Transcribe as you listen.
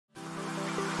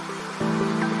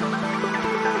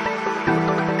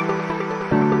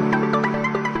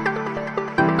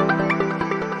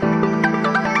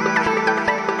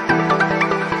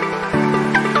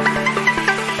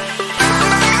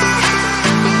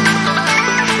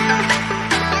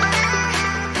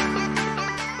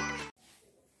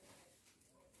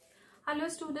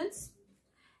students.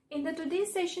 In the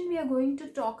today's session, we are going to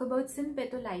talk about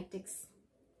sympatholytics.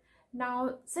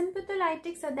 Now,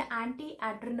 sympatholytics are the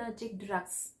antiadrenergic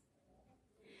drugs.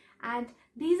 And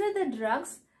these are the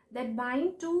drugs that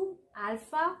bind to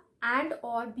alpha and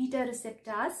or beta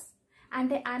receptors,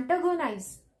 and they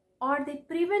antagonize or they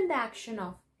prevent the action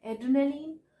of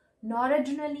adrenaline,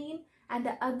 noradrenaline, and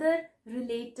the other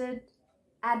related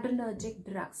adrenergic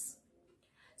drugs.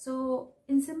 So,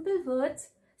 in simple words,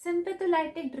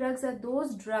 sympatholytic drugs are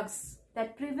those drugs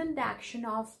that prevent the action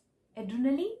of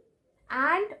adrenaline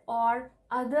and or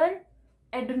other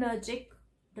adrenergic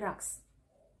drugs.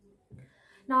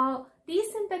 Now, these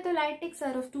sympatholytics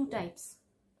are of two types.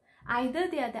 Either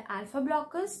they are the alpha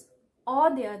blockers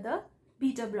or they are the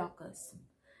beta blockers.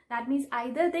 That means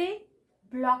either they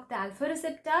block the alpha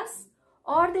receptors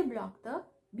or they block the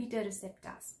beta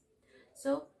receptors.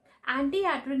 So,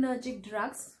 antiadrenergic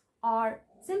drugs or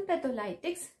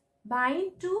sympatholytics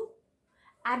bind to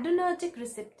adrenergic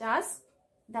receptors,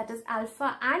 that is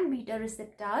alpha and beta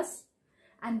receptors,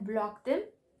 and block them,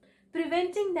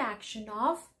 preventing the action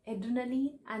of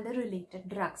adrenaline and the related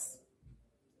drugs.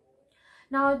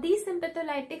 Now, these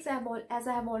sympatholytics, as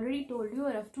I have already told you,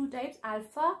 are of two types,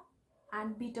 alpha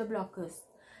and beta blockers.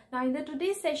 Now, in the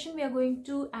today's session, we are going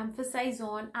to emphasize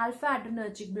on alpha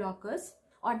adrenergic blockers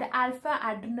or the alpha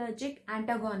adrenergic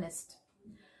antagonist.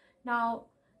 Now,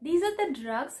 these are the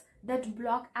drugs that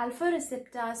block alpha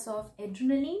receptors of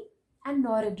adrenaline and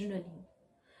noradrenaline.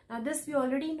 Now, this we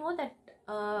already know that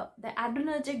the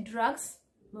adrenergic drugs,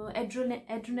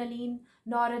 adrenaline,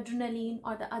 noradrenaline,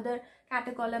 or the other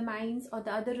catecholamines or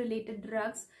the other related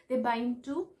drugs, they bind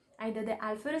to either the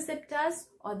alpha receptors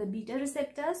or the beta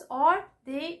receptors, or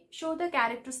they show the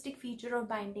characteristic feature of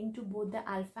binding to both the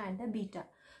alpha and the beta.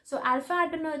 So, alpha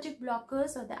adrenergic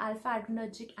blockers or the alpha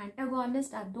adrenergic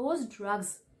antagonists are those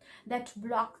drugs that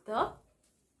block the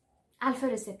alpha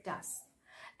receptors.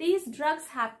 These drugs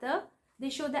they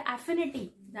show the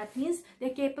affinity. That means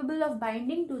they are capable of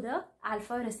binding to the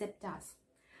alpha receptors.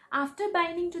 After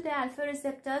binding to the alpha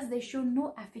receptors, they show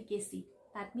no efficacy.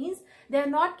 That means they are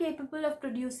not capable of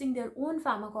producing their own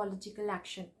pharmacological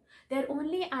action. They are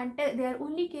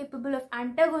only capable of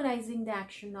antagonizing the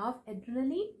action of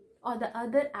adrenaline or the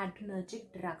other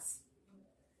adrenergic drugs.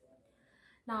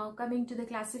 Now, coming to the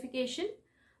classification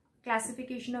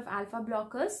of alpha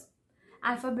blockers.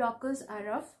 Alpha blockers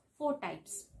are of four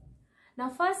types.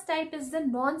 Now, first type is the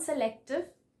non-selective,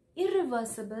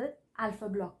 irreversible alpha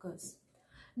blockers.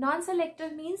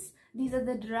 Non-selective means these are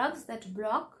the drugs that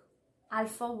block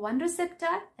alpha 1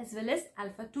 receptor as well as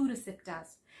alpha 2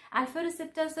 receptors. Alpha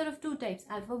receptors are of two types,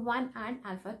 alpha 1 and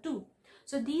alpha 2.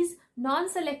 So, these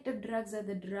non-selective drugs are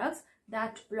the drugs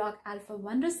that block alpha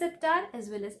 1 receptor as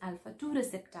well as alpha 2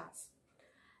 receptors.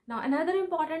 Now, another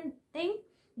important thing,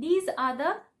 these are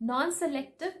the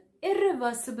non-selective,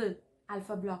 irreversible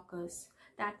alpha blockers.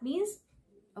 That means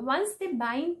once they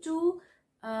bind to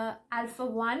alpha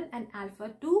 1 and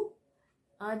alpha 2,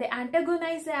 they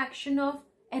antagonize the action of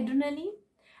adrenaline,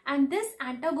 and this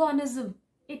antagonism,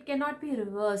 it cannot be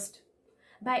reversed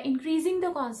by increasing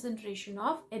the concentration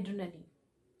of adrenaline.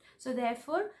 So,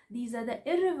 therefore, these are the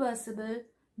irreversible,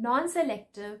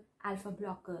 non-selective alpha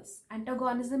blockers.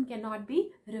 Antagonism cannot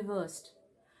be reversed.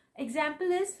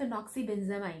 Example is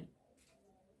phenoxybenzamine.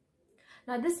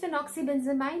 Now, this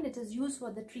phenoxybenzamine, it is used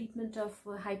for the treatment of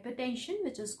hypertension,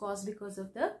 which is caused because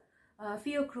of the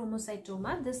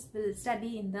pheochromocytoma. This we'll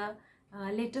study in the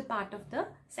later part of the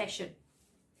session.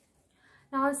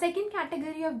 Now, second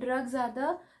category of drugs are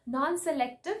the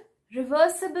non-selective,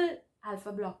 reversible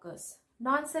alpha blockers.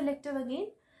 Non-selective again,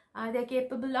 they are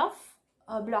capable of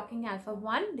blocking alpha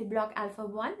 1. They block alpha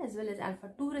 1 as well as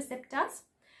alpha 2 receptors.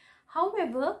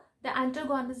 However, the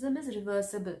antagonism is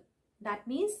reversible. That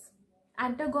means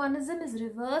antagonism is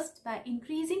reversed by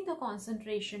increasing the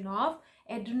concentration of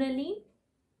adrenaline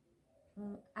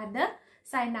at the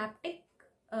synaptic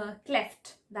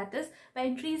cleft. That is, by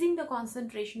increasing the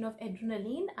concentration of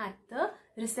adrenaline at the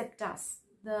receptors,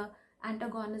 the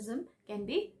antagonism can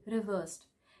be reversed.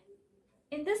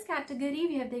 In this category,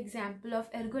 we have the example of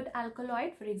ergot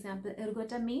alkaloid, for example,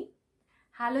 ergotamine,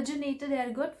 halogenated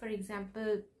ergot, for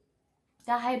example,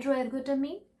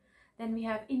 dihydroergotamine. Then we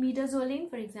have imidazoline,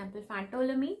 for example,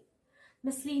 phantolamine,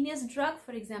 miscellaneous drug,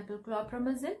 for example,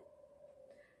 chlorpromazine.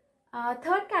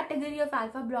 Third category of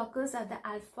alpha blockers are the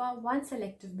alpha 1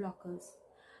 selective blockers.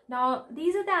 Now,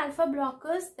 these are the alpha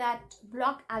blockers that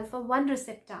block alpha 1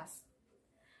 receptors.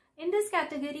 In this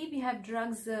category, we have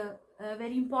drugs,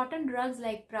 very important drugs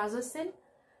like prazosin,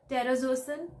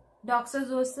 terazosin,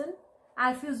 doxazosin,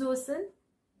 alfuzosin,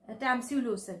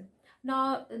 tamsulosin.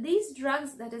 Now, these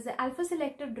drugs, that is the alpha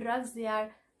selective drugs, they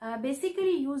are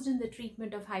basically used in the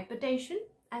treatment of hypertension,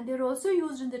 and they're also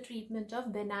used in the treatment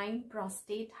of benign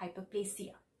prostate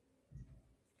hyperplasia.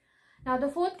 Now, the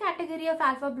fourth category of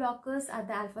alpha blockers are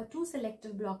the alpha-2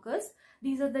 selective blockers.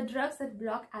 These are the drugs that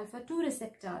block alpha-2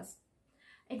 receptors.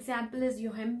 Example is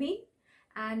yohimbine,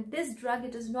 and this drug,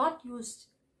 it is not used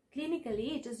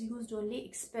clinically, it is used only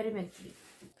experimentally.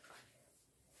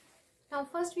 Now,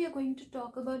 first we are going to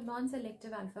talk about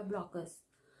non-selective alpha blockers.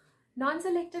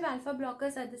 Non-selective alpha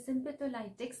blockers are the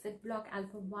sympatholytics that block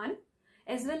alpha-1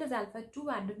 as well as alpha-2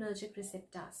 adrenergic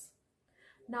receptors.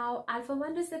 Now,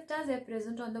 alpha-1 receptors are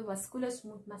present on the vascular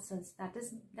smooth muscles.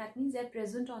 That means they are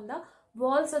present on the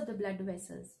walls of the blood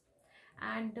vessels.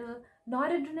 And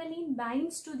noradrenaline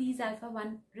binds to these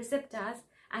alpha-1 receptors,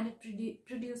 and it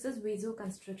produces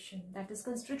vasoconstriction. That is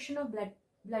constriction of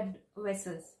blood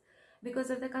vessels. Because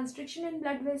of the constriction in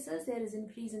blood vessels, there is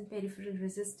increase in peripheral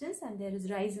resistance and there is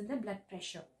rise in the blood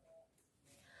pressure.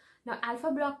 Now, alpha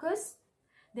blockers,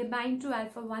 they bind to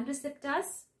alpha-1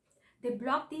 receptors. They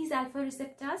block these alpha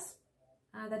receptors,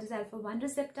 that is alpha-1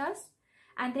 receptors,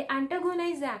 and they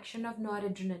antagonize the action of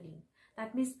noradrenaline.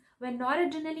 That means when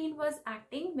noradrenaline was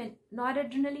acting, when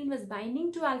noradrenaline was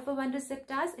binding to alpha-1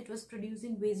 receptors, it was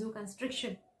producing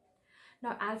vasoconstriction.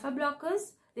 Now, alpha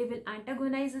blockers, they will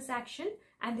antagonize this action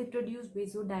and they produce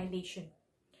vasodilation.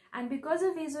 And because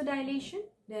of vasodilation,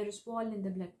 there is fall in the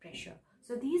blood pressure.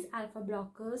 So, these alpha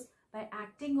blockers, by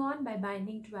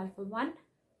binding to alpha-1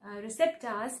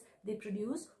 receptors, they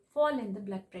produce fall in the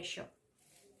blood pressure.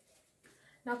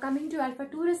 Now, coming to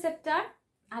alpha-2 receptor.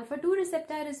 Alpha-2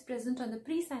 receptor is present on the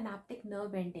presynaptic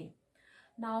nerve ending.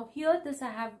 Now, here this I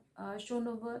have shown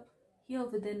over here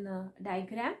within a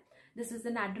diagram. This is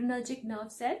an adrenergic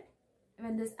nerve cell.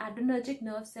 When this adrenergic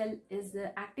nerve cell is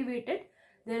activated,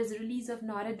 there is release of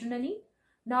noradrenaline.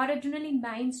 Noradrenaline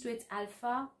binds to its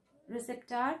alpha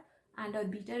receptor and or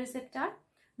beta receptor.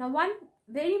 Now, one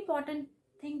very important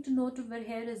thing to note over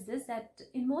here is this, that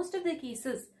in most of the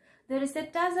cases, the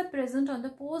receptors are present on the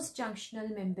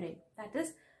postjunctional membrane. That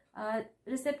is,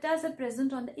 receptors are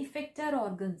present on the effector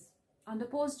organs, on the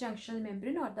postjunctional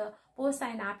membrane or the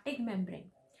postsynaptic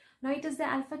membrane. Now, it is the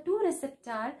alpha-2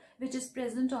 receptor which is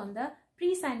present on the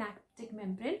presynaptic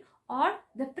membrane or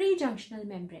the prejunctional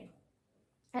membrane.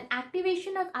 An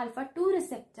activation of alpha-2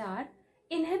 receptor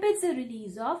inhibits the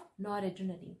release of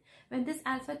noradrenaline. When this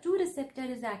alpha-2 receptor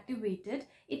is activated,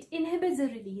 it inhibits the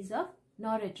release of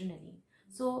noradrenaline.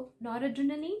 So,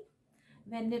 noradrenaline,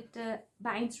 when it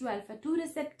binds to alpha-2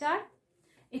 receptor,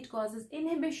 it causes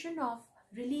inhibition of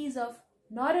release of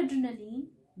noradrenaline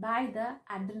by the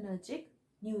adrenergic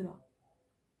neuron.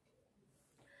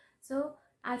 So,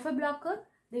 alpha blocker,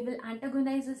 they will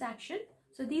antagonize this action.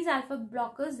 So, these alpha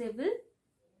blockers, they will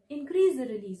increase the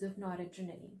release of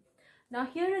noradrenaline. Now,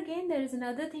 here again, there is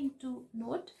another thing to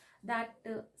note, that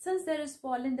since there is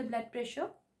fall in the blood pressure,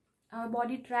 our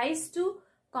body tries to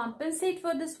compensate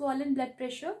for this fall in blood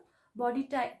pressure. Body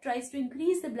tries to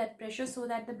increase the blood pressure so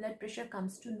that the blood pressure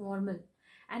comes to normal,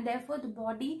 and therefore the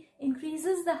body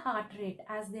increases the heart rate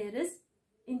as there is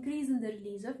increase in the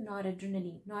release of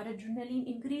noradrenaline. Noradrenaline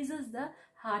increases the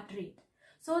heart rate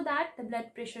so that the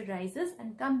blood pressure rises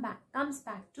and comes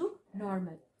back to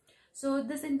normal. So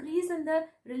this increase in the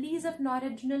release of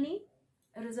noradrenaline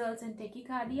results in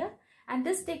tachycardia, and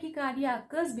this tachycardia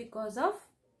occurs because of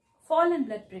fall in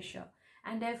blood pressure,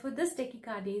 and therefore this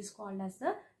tachycardia is called as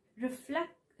the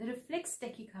reflex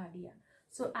tachycardia.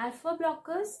 So alpha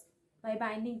blockers, by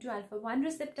binding to alpha-1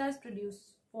 receptors,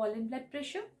 produce fall in blood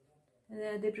pressure.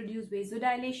 They produce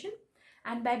vasodilation,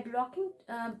 and by blocking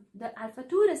the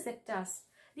alpha-2 receptors,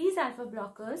 these alpha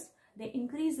blockers, they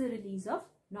increase the release of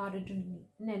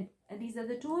noradrenaline. These are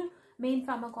the two main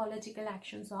pharmacological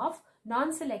actions of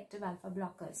non-selective alpha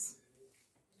blockers.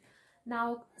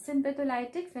 Now,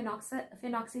 sympatholytic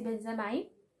phenoxybenzamide,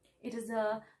 it is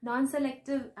a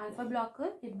non-selective alpha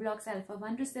blocker. It blocks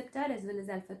alpha-1 receptor as well as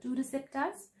alpha-2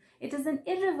 receptors. It is an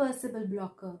irreversible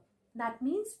blocker. That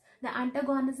means the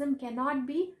antagonism cannot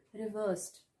be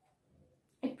reversed.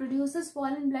 It produces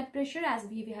fall in blood pressure, as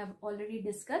we have already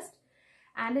discussed,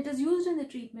 and it is used in the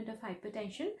treatment of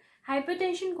hypertension.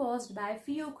 Hypertension caused by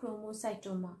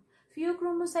pheochromocytoma.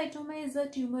 Pheochromocytoma is a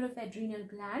tumor of adrenal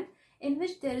gland in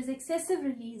which there is excessive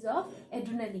release of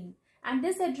adrenaline, and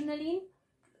this adrenaline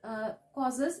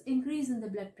causes increase in the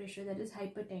blood pressure, that is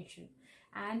hypertension,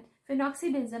 and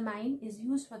phenoxybenzamide is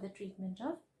used for the treatment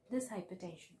of this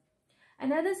hypertension.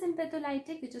 Another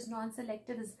sympatholytic which is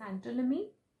non-selective is phentolamine.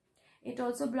 It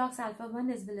also blocks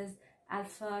alpha-1 as well as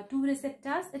alpha-2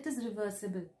 receptors. It is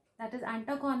reversible, that is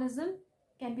antagonism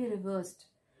can be reversed.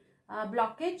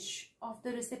 Blockage of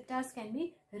the receptors can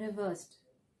be reversed.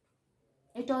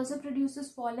 It also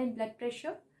produces fall in blood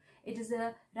pressure. It is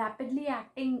a rapidly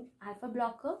acting alpha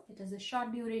blocker. It has a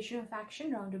short duration of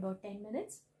action, around about 10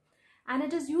 minutes. And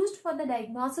it is used for the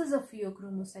diagnosis of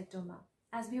pheochromocytoma.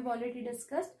 As we have already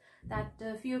discussed, that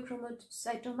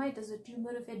pheochromocytoma, it is a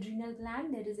tumor of adrenal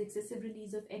gland. There is excessive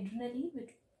release of adrenaline,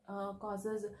 which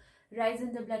causes rise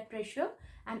in the blood pressure.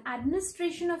 And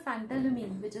administration of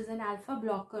phentolamine, which is an alpha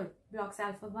blocker, blocks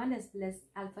alpha 1 as well as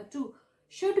alpha 2,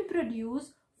 should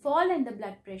produce fall in the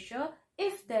blood pressure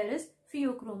if there is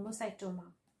pheochromocytoma.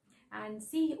 And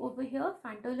see over here,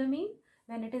 phentolamine,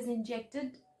 when it is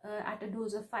injected at a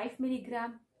dose of 5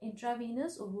 mg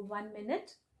intravenous over 1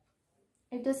 minute,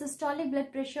 if the systolic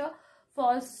blood pressure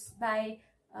falls by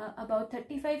about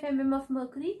 35 mm of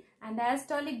mercury and the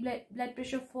diastolic blood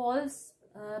pressure falls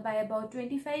by about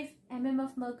 25 mm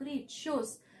of mercury, it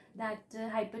shows that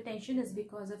hypertension is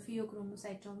because of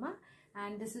pheochromocytoma,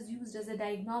 and this is used as a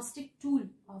diagnostic tool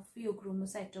of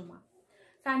pheochromocytoma.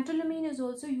 Phentolamine is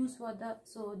also used for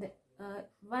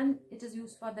it is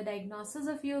used for the diagnosis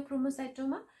of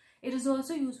pheochromocytoma. It is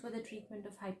also used for the treatment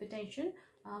of hypertension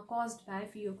caused by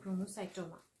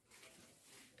pheochromocytoma.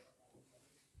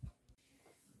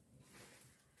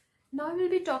 Now we will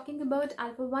be talking about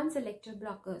alpha-1 selective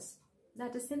blockers,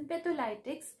 that is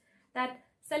sympatholytics, that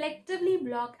selectively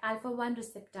block alpha-1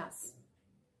 receptors.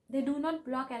 They do not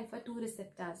block alpha-2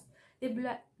 receptors. They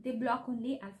block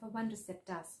only alpha-1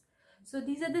 receptors. So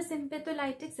these are the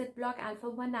sympatholytics that block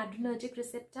alpha-1 adrenergic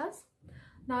receptors.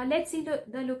 Now let's see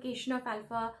the location of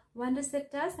alpha-1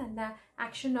 receptors and the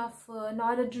action of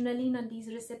noradrenaline on these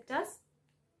receptors.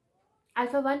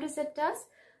 Alpha-1 receptors,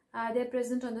 they are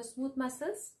present on the smooth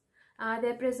muscles. They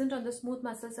are present on the smooth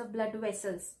muscles of blood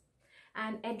vessels.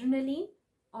 And adrenaline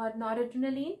or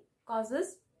noradrenaline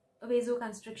causes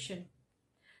vasoconstriction.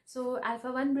 So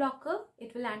alpha-1 blocker,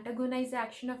 it will antagonize the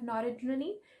action of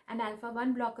noradrenaline, and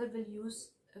alpha-1 blocker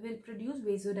will produce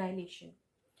vasodilation.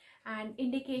 And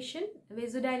indication,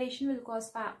 vasodilation will cause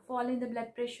fall in the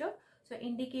blood pressure. So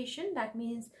indication, that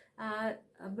means a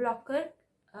blocker,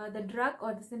 the drug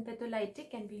or the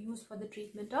sympatholytic can be used for the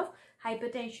treatment of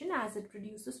hypertension as it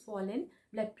produces fall in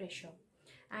blood pressure.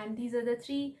 And these are the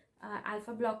three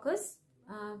alpha blockers,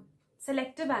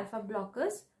 selective alpha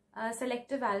blockers,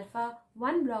 selective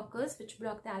alpha-1 blockers which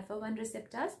block the alpha-1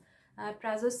 receptors,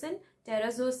 prazosin,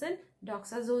 terazosin,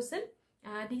 doxazosin.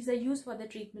 These are used for the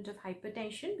treatment of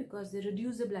hypertension because they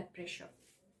reduce the blood pressure.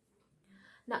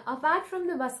 Now, apart from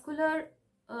the vascular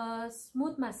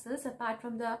smooth muscles,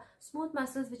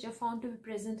 which are found to be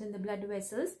present in the blood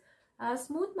vessels,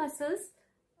 smooth muscles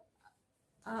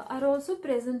are also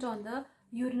present on the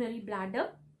urinary bladder,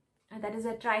 and that is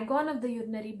a trigone of the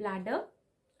urinary bladder.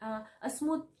 A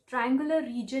smooth triangular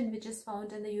region which is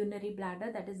found in the urinary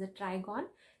bladder, that is the trigone.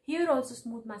 Here also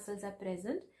smooth muscles are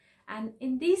present, and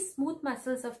in these smooth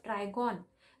muscles of trigone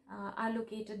are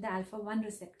located the alpha-1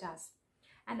 receptors.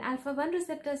 And alpha-1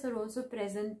 receptors are also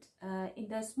present in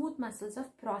the smooth muscles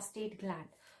of prostate gland.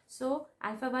 So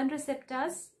alpha-1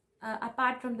 receptors,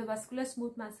 apart from the vascular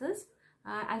smooth muscles,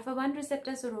 alpha-1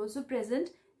 receptors are also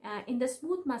present in the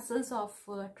smooth muscles of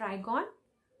trigone,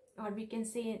 or we can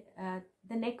say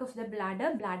the neck of the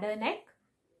bladder neck.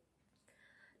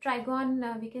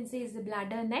 Trigone we can say is the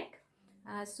bladder neck.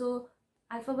 So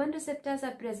alpha-1 receptors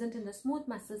are present in the smooth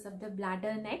muscles of the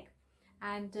bladder neck,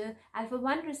 and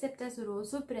alpha-1 receptors are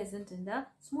also present in the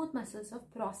smooth muscles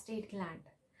of prostate gland.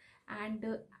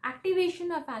 And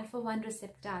activation of alpha-1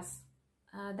 receptors,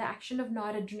 the action of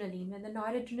noradrenaline, when the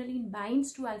noradrenaline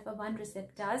binds to alpha-1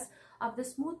 receptors of the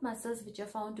smooth muscles which are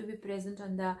found to be present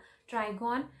on the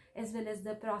trigone as well as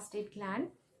the prostate gland,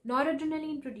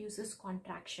 noradrenaline produces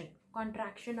contraction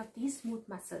of these smooth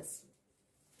muscles.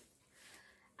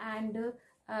 And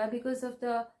because of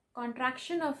the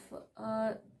contraction of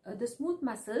the smooth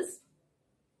muscles,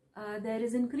 there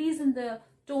is increase in the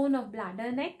tone of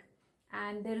bladder neck,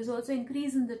 and there is also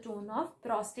increase in the tone of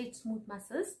prostate smooth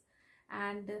muscles,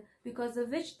 and because of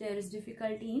which there is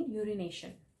difficulty in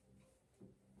urination.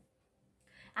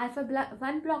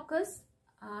 Alpha-1 blockers,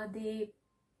 they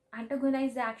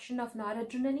antagonize the action of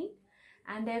noradrenaline,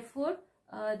 and therefore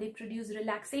they produce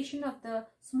relaxation of the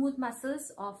smooth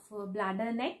muscles of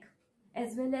bladder neck,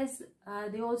 as well as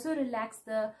they also relax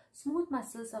the smooth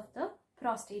muscles of the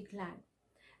prostate gland.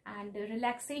 And the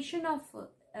relaxation of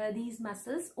these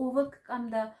muscles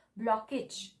overcome the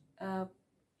blockage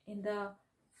in the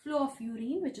flow of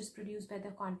urine which is produced by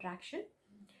the contraction,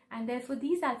 and therefore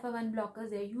these alpha-1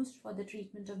 blockers are used for the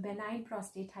treatment of benign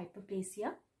prostate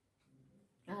hyperplasia.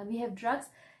 We have drugs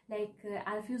like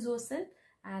alfuzosin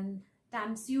and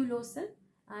tamsulosin.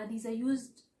 These are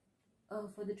used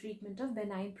for the treatment of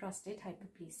benign prostate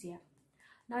hyperplasia.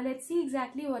 Now let's see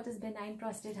exactly what is benign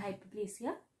prostate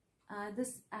hyperplasia.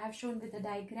 This I have shown with a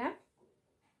diagram.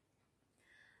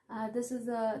 This is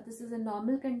a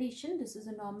normal condition. This is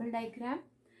a normal diagram,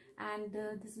 and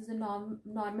this is a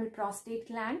normal prostate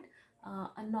gland,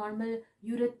 a normal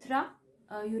urethra,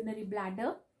 urinary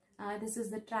bladder. This is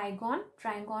the trigon.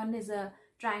 Trigon is a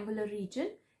triangular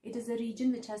region. It is a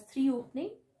region which has two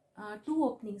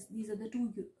openings. These are the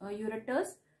two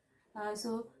ureters.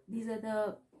 So these are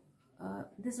the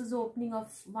this is the opening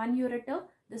of one ureter.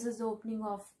 This is the opening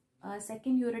of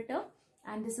second ureter,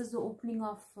 and this is the opening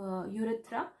of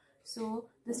urethra. So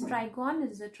this trigon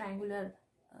is a triangular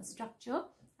structure,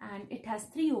 and it has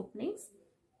three openings.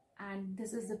 And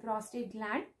this is the prostate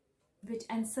gland which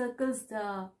encircles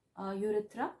the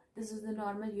urethra. This is the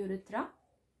normal urethra,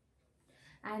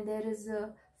 and there is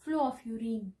a flow of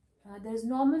urine. There is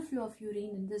normal flow of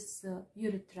urine in this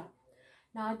urethra.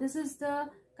 Now this is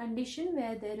the condition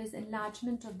where there is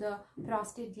enlargement of the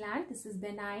prostate gland. This is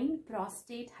benign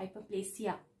prostate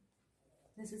hyperplasia.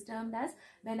 This is termed as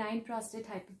benign prostate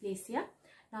hyperplasia.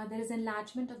 Now there is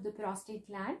enlargement of the prostate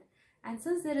gland, and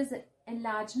since there is an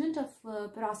enlargement of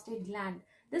prostate gland,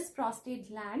 this prostate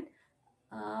gland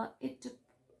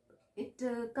it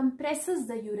compresses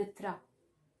the urethra.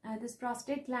 This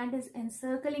prostate gland is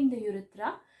encircling the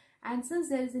urethra, and since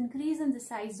there is increase in the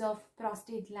size of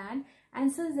prostate gland,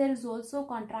 and since there is also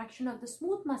contraction of the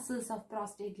smooth muscles of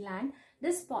prostate gland,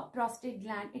 this prostate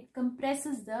gland, it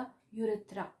compresses the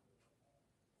urethra.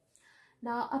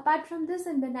 Now apart from this,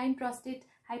 in benign prostate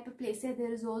hyperplasia,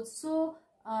 there is also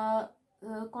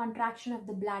contraction of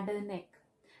the bladder neck,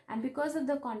 and because of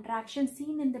the contraction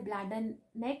seen in the bladder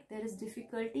neck, there is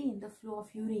difficulty in the flow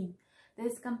of urine. There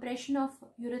is compression of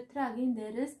urethra, again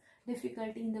there is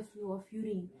difficulty in the flow of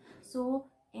urine. So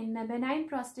in a benign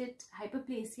prostate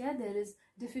hyperplasia, there is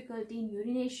difficulty in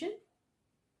urination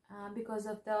because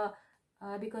of the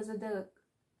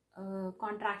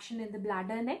contraction in the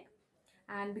bladder neck,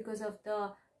 and because of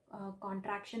the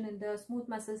contraction in the smooth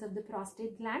muscles of the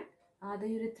prostate gland, the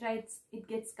urethra it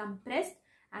gets compressed,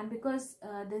 and because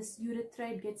this urethra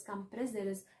it gets compressed, there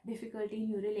is difficulty in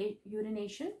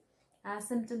urination.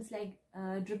 Symptoms like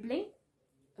dribbling,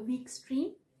 weak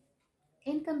stream,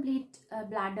 incomplete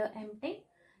bladder emptying,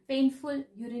 painful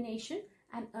urination,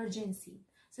 and urgency.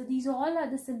 So these all are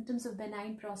the symptoms of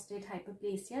benign prostate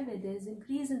hyperplasia, where there is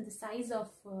increase in the size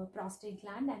of prostate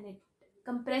gland, and it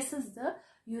compresses the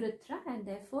urethra, and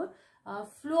therefore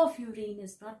flow of urine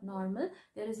is not normal.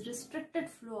 There is restricted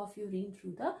flow of urine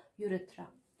through the urethra.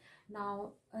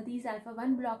 Now these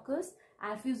alpha-1 blockers,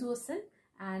 alfuzosin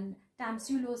and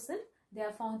tamsulosin, they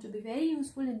are found to be very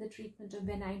useful in the treatment of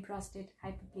benign prostate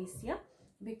hyperplasia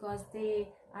because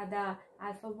they are the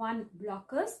alpha-1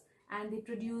 blockers, and they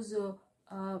produce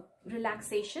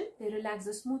relaxation. They relax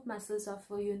the smooth muscles of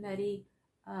urinary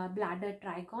bladder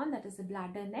trigon, that is the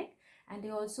bladder neck, and they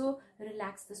also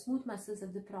relax the smooth muscles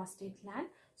of the prostate gland.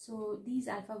 So these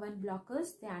alpha-1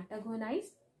 blockers, they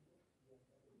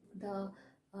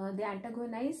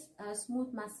antagonize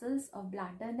smooth muscles of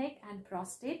bladder neck and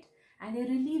prostate, and they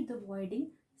relieve the voiding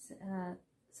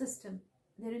system.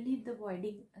 That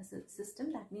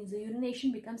means the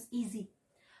urination becomes easy.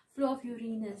 Flow of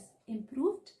urine is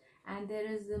improved, and there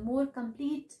is a more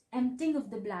complete emptying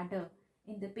of the bladder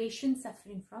in the patient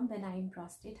suffering from benign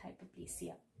prostate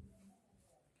hyperplasia.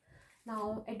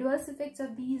 Now, adverse effects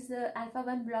of these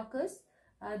alpha-1 blockers,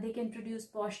 they can produce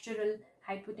postural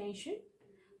hypotension.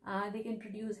 They can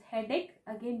produce headache,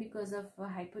 again because of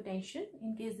hypotension,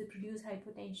 in case they produce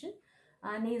hypotension.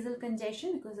 Nasal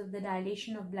congestion because of the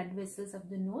dilation of blood vessels of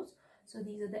the nose. So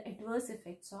these are the adverse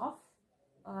effects of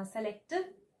selective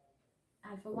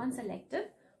alpha-1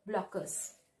 selective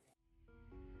blockers.